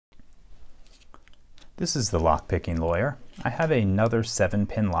This is the Lockpicking Lawyer. I have another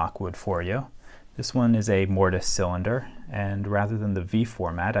 7-pin Lockwood for you. This one is a Mortise cylinder, and rather than the V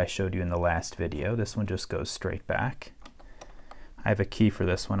format I showed you in the last video, this one just goes straight back. I have a key for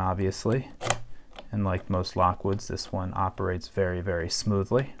this one, obviously, and like most Lockwoods, this one operates very, very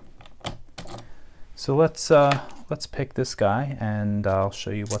smoothly. So let's pick this guy, and I'll show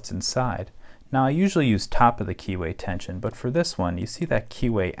you what's inside. Now I usually use top of the keyway tension, but for this one, you see that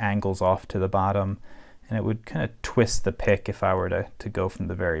keyway angles off to the bottom, and it would kind of twist the pick if I were to go from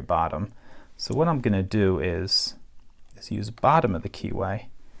the very bottom. So what I'm going to do is use bottom of the keyway,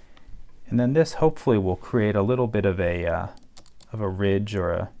 and then this hopefully will create a little bit of a ridge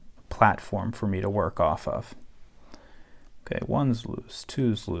or a platform for me to work off of. Okay, 1's loose,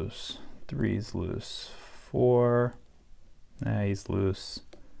 2's loose, 3's loose, 4, he's loose,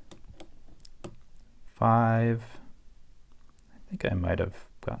 5, I think I might have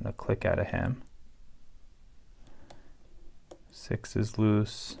gotten a click out of him. 6 is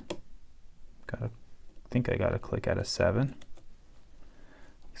loose. I think I got a click out of 7.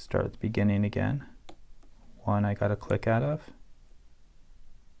 Start at the beginning again. 1 I got a click out of.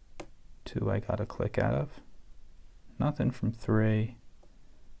 2 I got a click out of. Nothing from 3.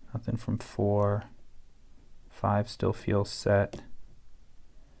 Nothing from 4. 5 still feels set.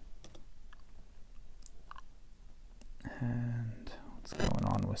 And what's going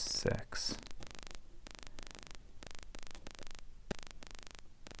on with 6?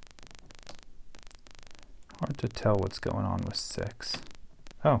 Hard to tell what's going on with 6.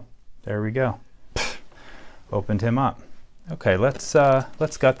 Oh, there we go. Opened him up. Okay, let's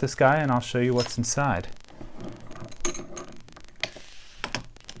gut this guy and I'll show you what's inside.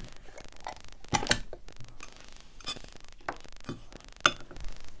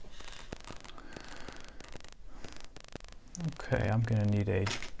 Okay, I'm going to need a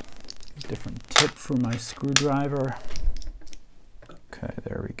different tip for my screwdriver. Okay,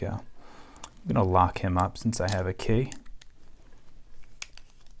 there we go. I'm going to lock him up since I have a key.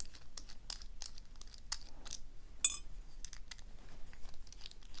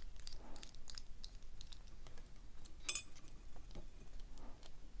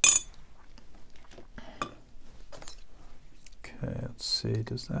 Okay, let's see,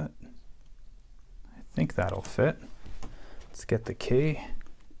 does that? I think that'll fit. Let's get the key.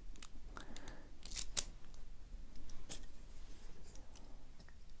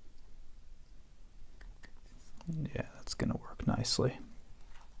 Yeah, that's going to work nicely.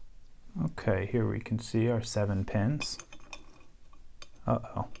 Okay, here we can see our 7 pins.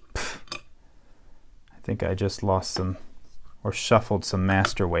 Uh-oh. I think I just lost some, or shuffled some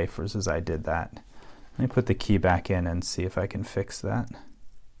master wafers as I did that. Let me put the key back in and see if I can fix that.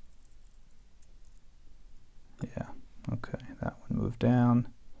 Yeah, okay, that one moved down.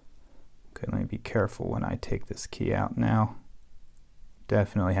 Okay, let me be careful when I take this key out now.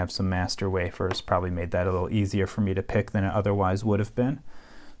 Definitely have some master wafers, probably made that a little easier for me to pick than it otherwise would have been.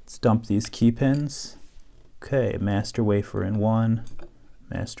 Let's dump these key pins. Okay, master wafer in 1,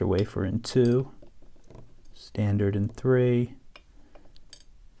 master wafer in 2, standard in 3,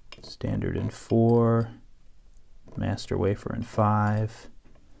 standard in 4, master wafer in 5,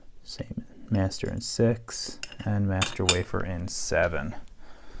 same master in 6, and master wafer in 7.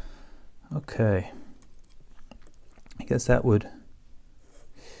 Okay, I guess that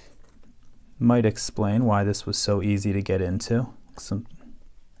might explain why this was so easy to get into.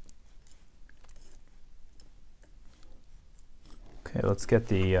 Okay, let's get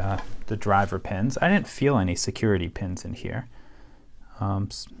the driver pins. I didn't feel any security pins in here, so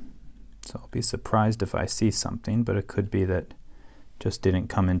I'll be surprised if I see something, but it could be that just didn't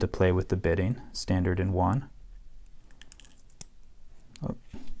come into play with the bitting. Standard in 1. Oh.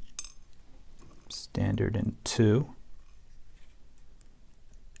 Standard in 2.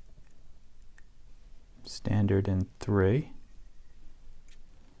 Standard in 3,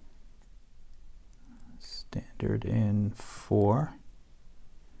 standard in 4.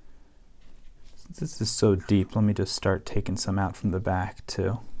 Since this is so deep, let me just start taking some out from the back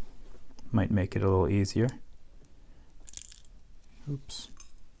too. Might make it a little easier. Oops.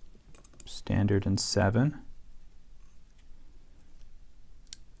 Standard in 7.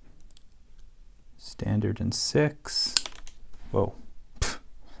 Standard in 6. Whoa.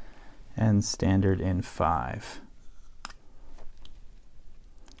 And standard in 5.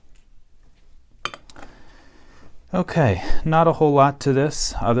 Okay, not a whole lot to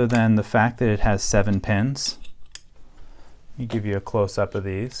this other than the fact that it has 7 pins. Let me give you a close-up of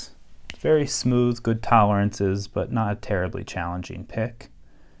these. Very smooth, good tolerances, but not a terribly challenging pick.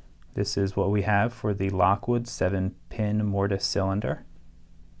 This is what we have for the Lockwood 7-pin Mortise cylinder.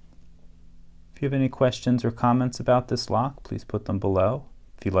 If If you have any questions or comments about this lock, please put them below.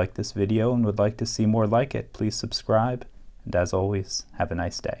 If you like this video and would like to see more like it, please subscribe. And as always, have a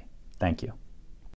nice day. Thank you.